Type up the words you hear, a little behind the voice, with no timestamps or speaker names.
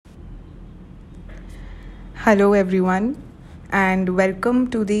Hello, everyone, and welcome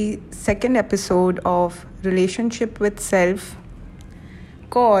to the second episode of Relationship with Self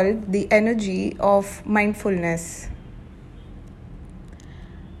called The Energy of Mindfulness.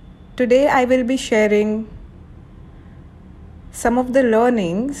 Today, I will be sharing some of the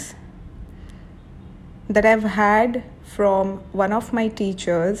learnings that I've had from one of my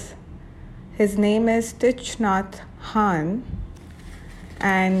teachers. His name is Thich Nhat Hanh,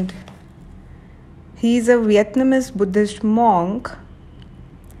 and he is a Vietnamese Buddhist monk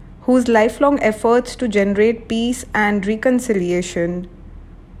whose lifelong efforts to generate peace and reconciliation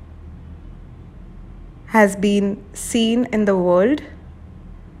has been seen in the world.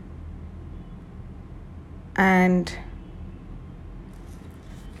 And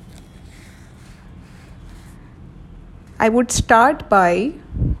I would start by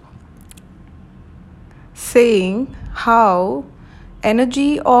saying how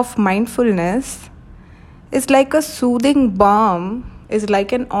energy of mindfulness is like a soothing balm, is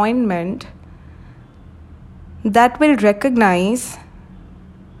like an ointment that will recognize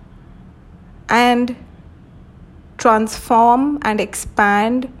and transform and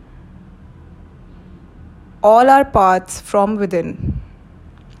expand all our parts from within.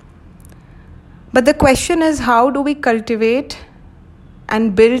 But the question is, how do we cultivate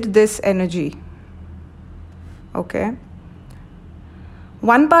and build this energy? Okay.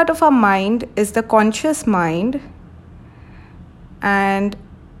 One part of our mind is the conscious mind, and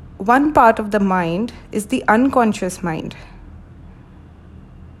one part of the mind is the unconscious mind.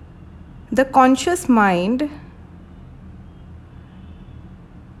 The conscious mind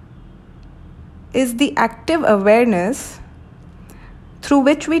is the active awareness through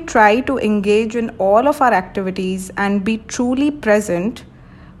which we try to engage in all of our activities and be truly present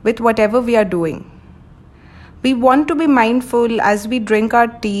with whatever we are doing. We want to be mindful as we drink our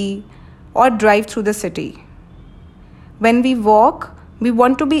tea or drive through the city. When we walk, we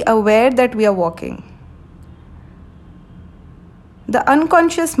want to be aware that we are walking. The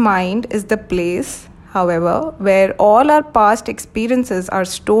unconscious mind is the place, however, where all our past experiences are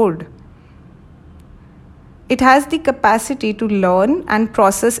stored. It has the capacity to learn and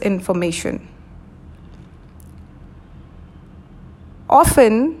process information.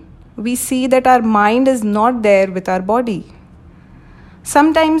 Often, we see that our mind is not there with our body.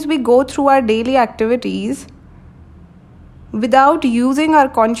 Sometimes we go through our daily activities without using our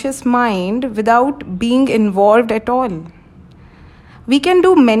conscious mind, without being involved at all. We can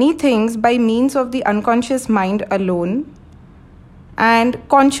do many things by means of the unconscious mind alone, and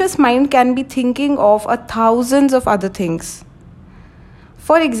conscious mind can be thinking of thousands of other things.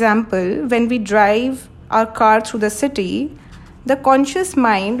 For example, when we drive our car through the city, the conscious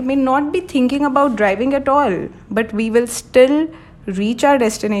mind may not be thinking about driving at all, but we will still reach our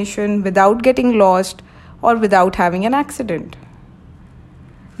destination without getting lost or without having an accident.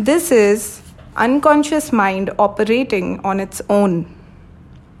 This is unconscious mind operating on its own.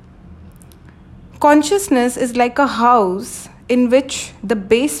 Consciousness is like a house in which the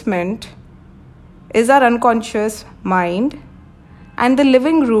basement is our unconscious mind and the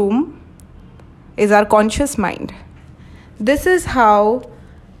living room is our conscious mind. This is how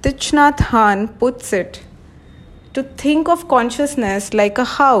Thich Nhat Hanh puts it, to think of consciousness like a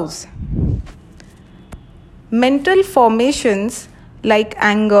house. Mental formations like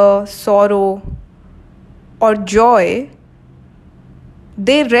anger, sorrow, or joy,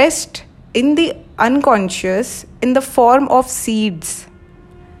 they rest in the unconscious in the form of seeds.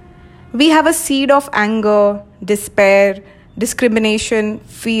 We have a seed of anger, despair, discrimination,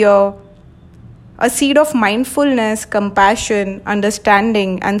 fear, a seed of mindfulness, compassion,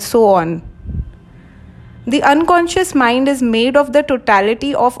 understanding, and so on. The unconscious mind is made of the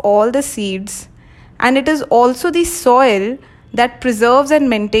totality of all the seeds, and it is also the soil that preserves and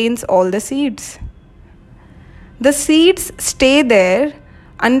maintains all the seeds. The seeds stay there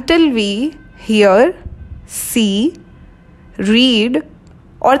until we hear, see, read,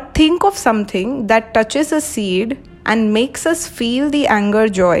 or think of something that touches a seed and makes us feel the anger,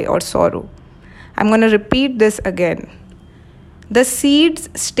 joy, or sorrow. I'm going to repeat this again. The seeds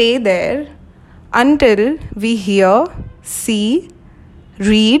stay there until we hear, see,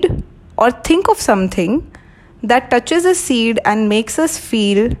 read, or think of something that touches a seed and makes us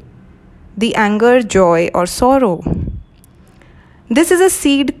feel the anger, joy, or sorrow. This is a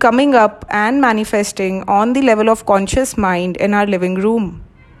seed coming up and manifesting on the level of conscious mind in our living room.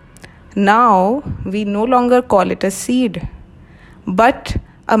 Now, we no longer call it a seed, but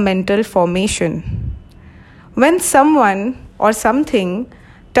a mental formation. When someone or something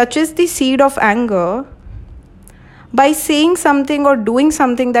touches the seed of anger, by saying something or doing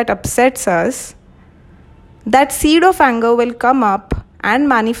something that upsets us, that seed of anger will come up and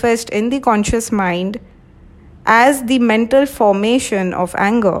manifest in the conscious mind as the mental formation of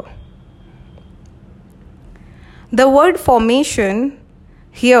anger. The word formation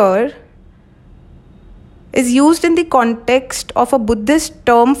here is used in the context of a Buddhist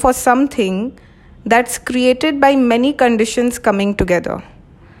term for something that's created by many conditions coming together.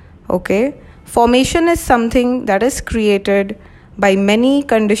 Okay? Formation is something that is created by many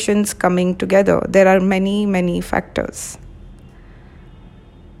conditions coming together. There are many factors.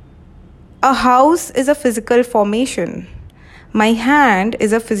 A house is a physical formation. My hand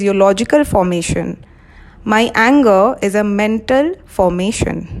is a physiological formation. My anger is a mental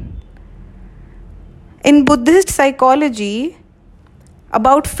formation. In Buddhist psychology,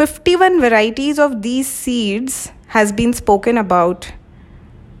 about 51 varieties of these seeds has been spoken about.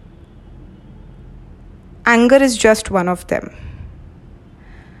 Anger is just one of them.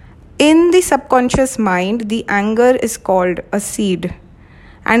 In the subconscious mind, the anger is called a seed.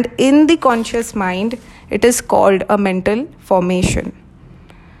 And in the conscious mind, it is called a mental formation.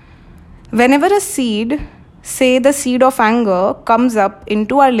 Whenever a seed, say the seed of anger, comes up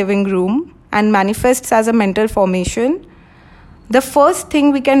into our living room and manifests as a mental formation, the first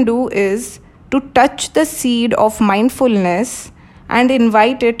thing we can do is to touch the seed of mindfulness and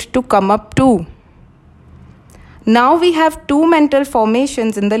invite it to come up too. Now we have two mental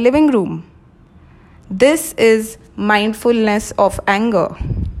formations in the living room. This is mindfulness of anger.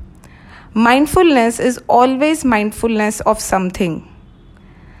 Mindfulness is always mindfulness of something.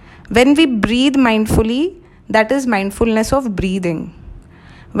 When we breathe mindfully, that is mindfulness of breathing.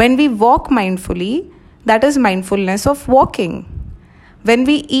 When we walk mindfully, that is mindfulness of walking. When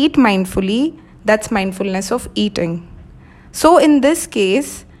we eat mindfully, that's mindfulness of eating. So in this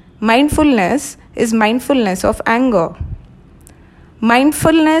case, mindfulness is mindfulness of anger.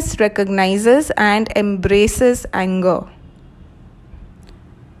 Mindfulness recognizes and embraces anger.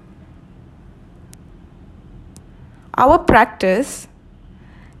 Our practice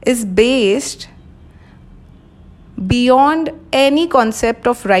is based beyond any concept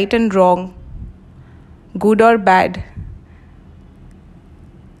of right and wrong, good or bad.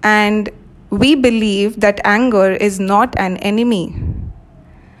 And we believe that anger is not an enemy.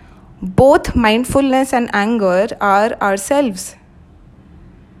 Both mindfulness and anger are ourselves.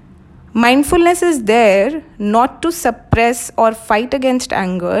 Mindfulness is there not to suppress or fight against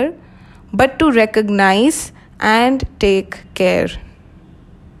anger, but to recognize and take care.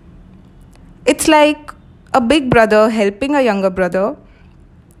 It's like a big brother helping a younger brother.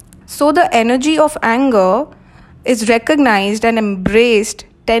 So the energy of anger is recognized and embraced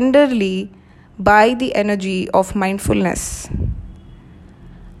tenderly by the energy of mindfulness.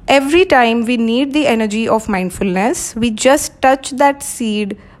 Every time we need the energy of mindfulness, we just touch that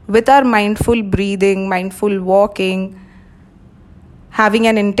seed with our mindful breathing, mindful walking, having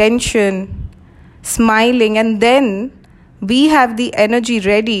an intention, smiling, and then we have the energy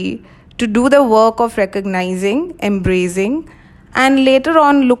ready to do the work of recognizing, embracing, and later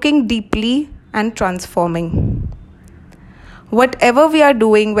on looking deeply and transforming. Whatever we are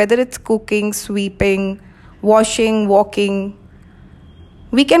doing, whether it's cooking, sweeping, washing, walking,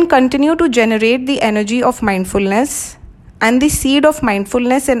 we can continue to generate the energy of mindfulness, and the seed of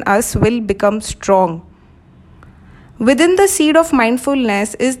mindfulness in us will become strong. Within the seed of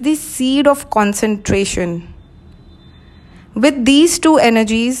mindfulness is the seed of concentration. With these two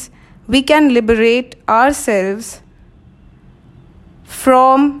energies, we can liberate ourselves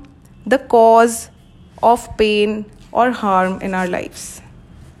from the cause of pain or harm in our lives.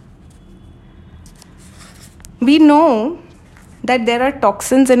 We know that there are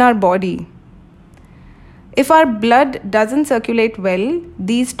toxins in our body. If our blood doesn't circulate well,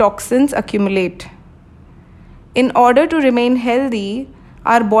 these toxins accumulate. In order to remain healthy,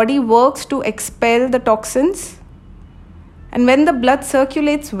 our body works to expel the toxins. And when the blood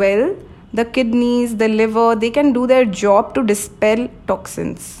circulates well, the kidneys, the liver, they can do their job to dispel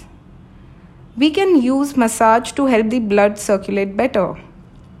toxins. We can use massage to help the blood circulate better.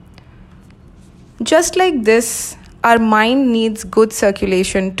 Just like this, our mind needs good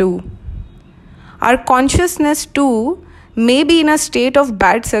circulation too. Our consciousness too may be in a state of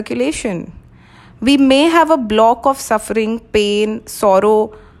bad circulation. We may have a block of suffering, pain,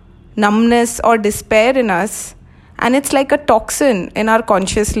 sorrow, numbness, or despair in us, and it's like a toxin in our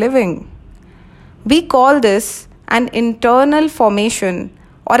conscious living. We call this an internal formation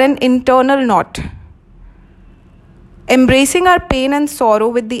or an internal knot. Embracing our pain and sorrow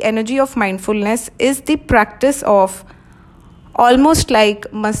with the energy of mindfulness is the practice of almost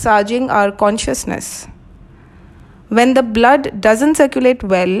like massaging our consciousness. When the blood doesn't circulate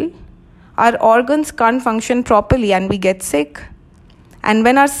well, our organs can't function properly and we get sick. And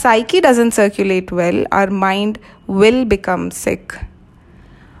when our psyche doesn't circulate well, our mind will become sick.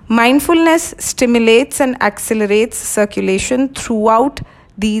 Mindfulness stimulates and accelerates circulation throughout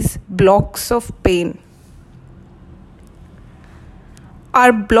these blocks of pain.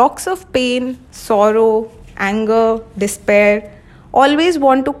 Our blocks of pain, sorrow, anger, despair always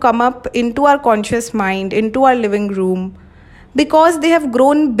want to come up into our conscious mind, into our living room, because they have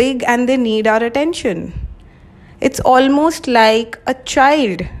grown big and they need our attention. It's almost like a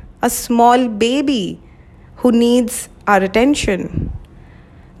child, a small baby who needs our attention.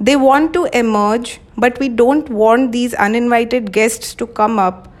 They want to emerge, but we don't want these uninvited guests to come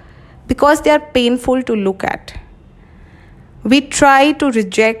up because they are painful to look at. We try to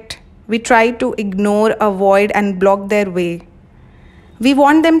reject, we try to ignore, avoid, and block their way. We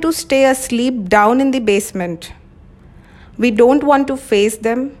want them to stay asleep down in the basement. We don't want to face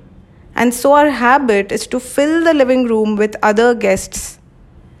them, and so our habit is to fill the living room with other guests.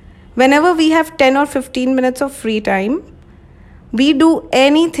 Whenever we have 10 or 15 minutes of free time, we do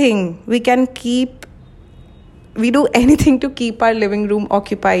anything to keep our living room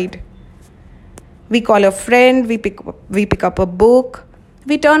occupied. We call a friend, we pick up a book,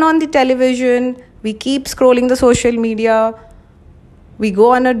 we turn on the television, we keep scrolling the social media, we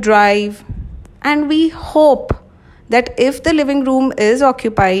go on a drive, and we hope that if the living room is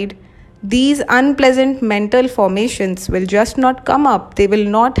occupied, these unpleasant mental formations will just not come up. They will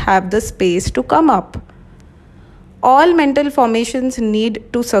not have the space to come up. All mental formations need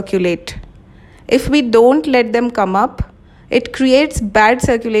to circulate. If we don't let them come up, it creates bad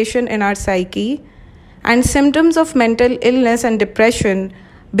circulation in our psyche, and symptoms of mental illness and depression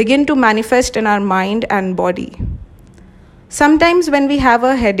begin to manifest in our mind and body. Sometimes when we have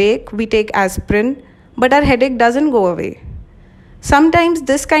a headache, we take aspirin, but our headache doesn't go away. Sometimes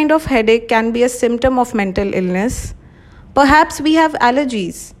this kind of headache can be a symptom of mental illness. Perhaps we have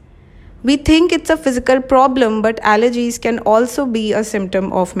allergies. We think it's a physical problem, but allergies can also be a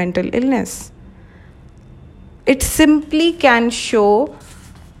symptom of mental illness. It simply can show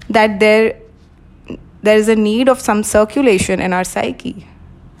that there is a need of some circulation in our psyche.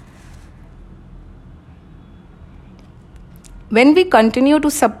 When we continue to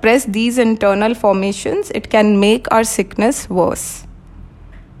suppress these internal formations, it can make our sickness worse.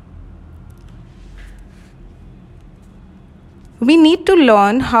 We need to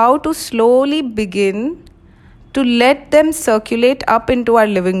learn how to slowly begin to let them circulate up into our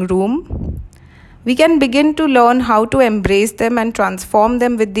living room. We can begin to learn how to embrace them and transform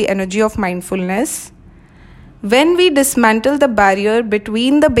them with the energy of mindfulness. When we dismantle the barrier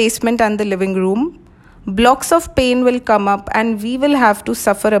between the basement and the living room, blocks of pain will come up and we will have to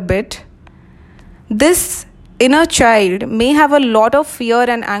suffer a bit. This inner child may have a lot of fear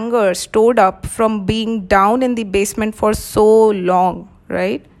and anger stored up from being down in the basement for so long,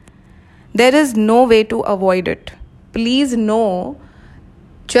 right? There is no way to avoid it. Please know,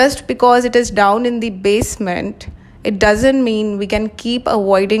 just because it is down in the basement, it doesn't mean we can keep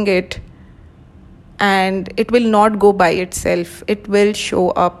avoiding it and it will not go by itself. It will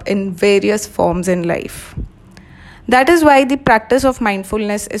show up in various forms in life. That is why the practice of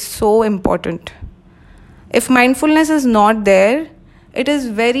mindfulness is so important. If mindfulness is not there, it is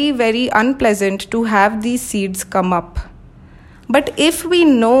very, very unpleasant to have these seeds come up. But if we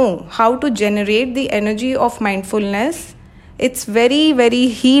know how to generate the energy of mindfulness, it's very, very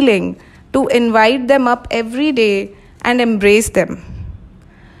healing to invite them up every day and embrace them.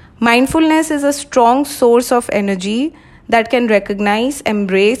 Mindfulness is a strong source of energy that can recognize,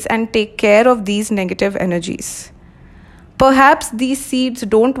 embrace, and take care of these negative energies. Perhaps these seeds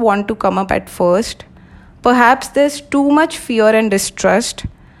don't want to come up at first. Perhaps there's too much fear and distrust.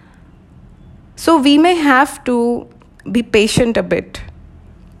 So we may have to be patient a bit.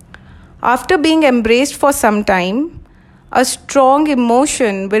 After being embraced for some time, a strong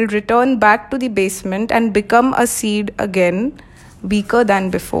emotion will return back to the basement and become a seed again, weaker than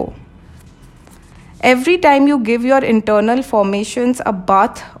before. Every time you give your internal formations a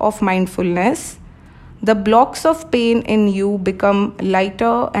bath of mindfulness, the blocks of pain in you become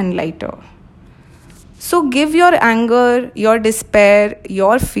lighter and lighter. So give your anger, your despair,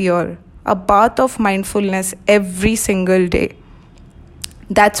 your fear a bath of mindfulness every single day.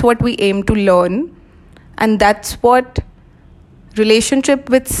 That's what we aim to learn, and that's what relationship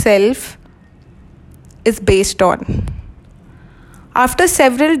with self is based on. After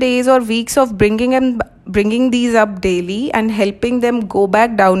several days or weeks of bringing these up daily and helping them go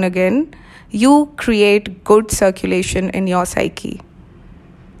back down again, you create good circulation in your psyche.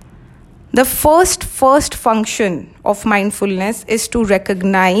 The first first function of mindfulness is to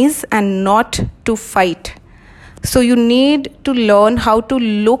recognize and not to fight. So you need to learn how to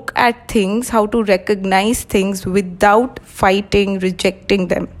look at things, how to recognize things without fighting, rejecting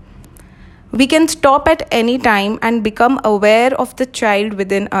them. We can stop at any time and become aware of the child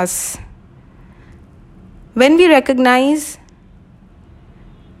within us. When we recognize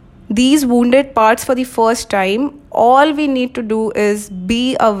these wounded parts for the first time, all we need to do is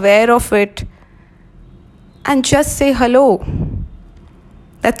be aware of it and just say hello.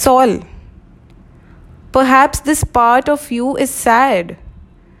 That's all. Perhaps this part of you is sad.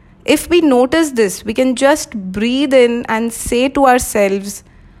 If we notice this, we can just breathe in and say to ourselves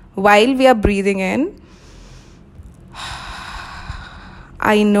while we are breathing in,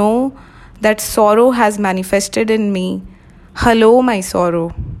 I know that sorrow has manifested in me. Hello, my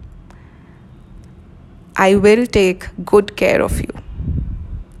sorrow. I will take good care of you.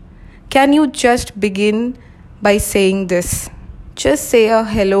 Can you just begin by saying this? Just say a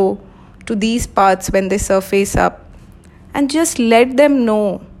hello to these parts when they surface up and just let them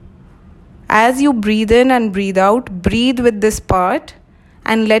know. As you breathe in and breathe out, breathe with this part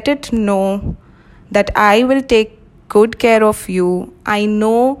and let it know that I will take good care of you. I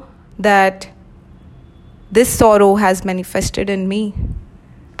know that this sorrow has manifested in me.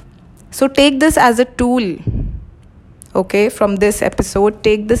 So take this as a tool. Okay, from this episode,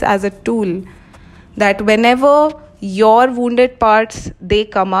 take this as a tool that whenever your wounded parts, they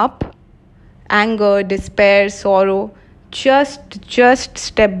come up, anger, despair, sorrow, just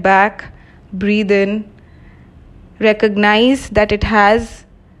step back, breathe in, recognize that it has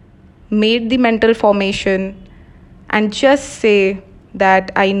made the mental formation, and just say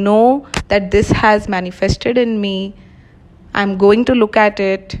that I know that this has manifested in me. I'm going to look at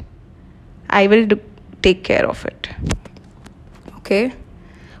it. I will take care of it. Okay?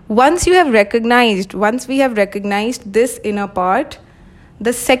 Once we have recognized this inner part,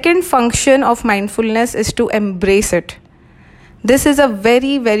 the second function of mindfulness is to embrace it. This is a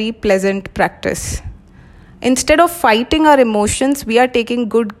very, very pleasant practice. Instead of fighting our emotions, we are taking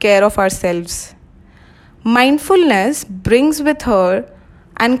good care of ourselves. Mindfulness brings with her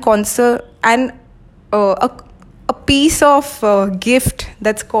a piece of gift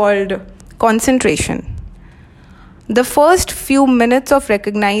that's called concentration. The first few minutes of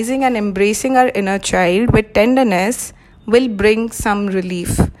recognizing and embracing our inner child with tenderness will bring some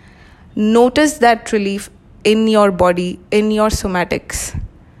relief. Notice that relief in your body, in your somatics.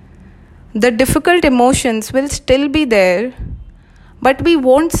 The difficult emotions will still be there, but we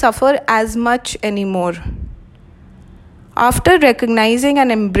won't suffer as much anymore. After recognizing and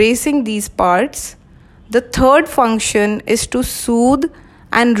embracing these parts, the third function is to soothe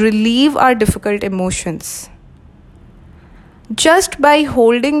and relieve our difficult emotions. Just by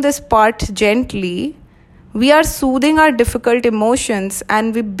holding this part gently, we are soothing our difficult emotions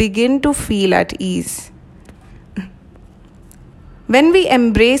and we begin to feel at ease. When we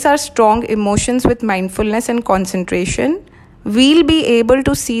embrace our strong emotions with mindfulness and concentration, we'll be able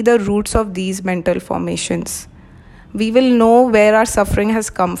to see the roots of these mental formations. We will know where our suffering has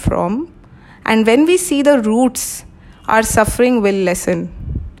come from, and when we see the roots, our suffering will lessen.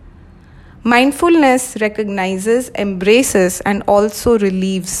 Mindfulness recognizes, embraces, and also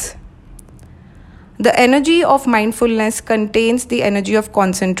relieves. The energy of mindfulness contains the energy of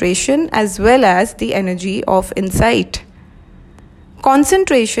concentration as well as the energy of insight.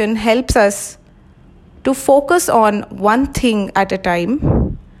 Concentration helps us to focus on one thing at a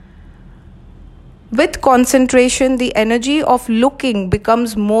time. With concentration, the energy of looking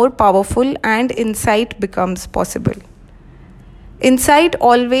becomes more powerful and insight becomes possible. Insight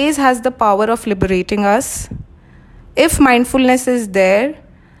always has the power of liberating us. If mindfulness is there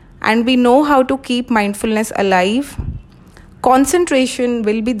and we know how to keep mindfulness alive, concentration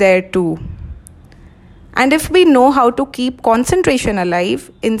will be there too. And if we know how to keep concentration alive,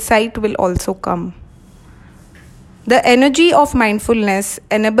 insight will also come. The energy of mindfulness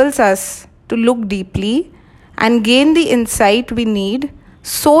enables us to look deeply and gain the insight we need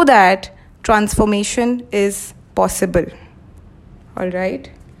so that transformation is possible. All right.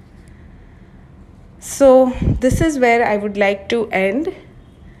 So this is where I would like to end,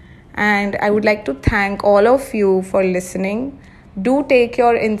 and I would like to thank all of you for listening. Do take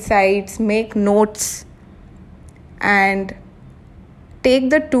your insights, make notes, and take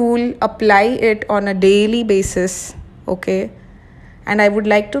the tool, apply it on a daily basis. Okay. And I would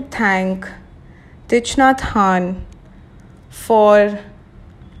like to thank Tichnath Han for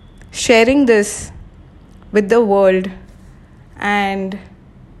sharing this with the world and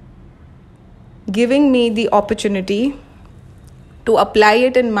giving me the opportunity to apply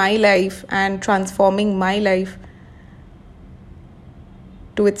it in my life and transforming my life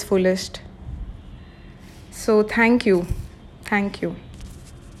to its fullest. So thank you. Thank you.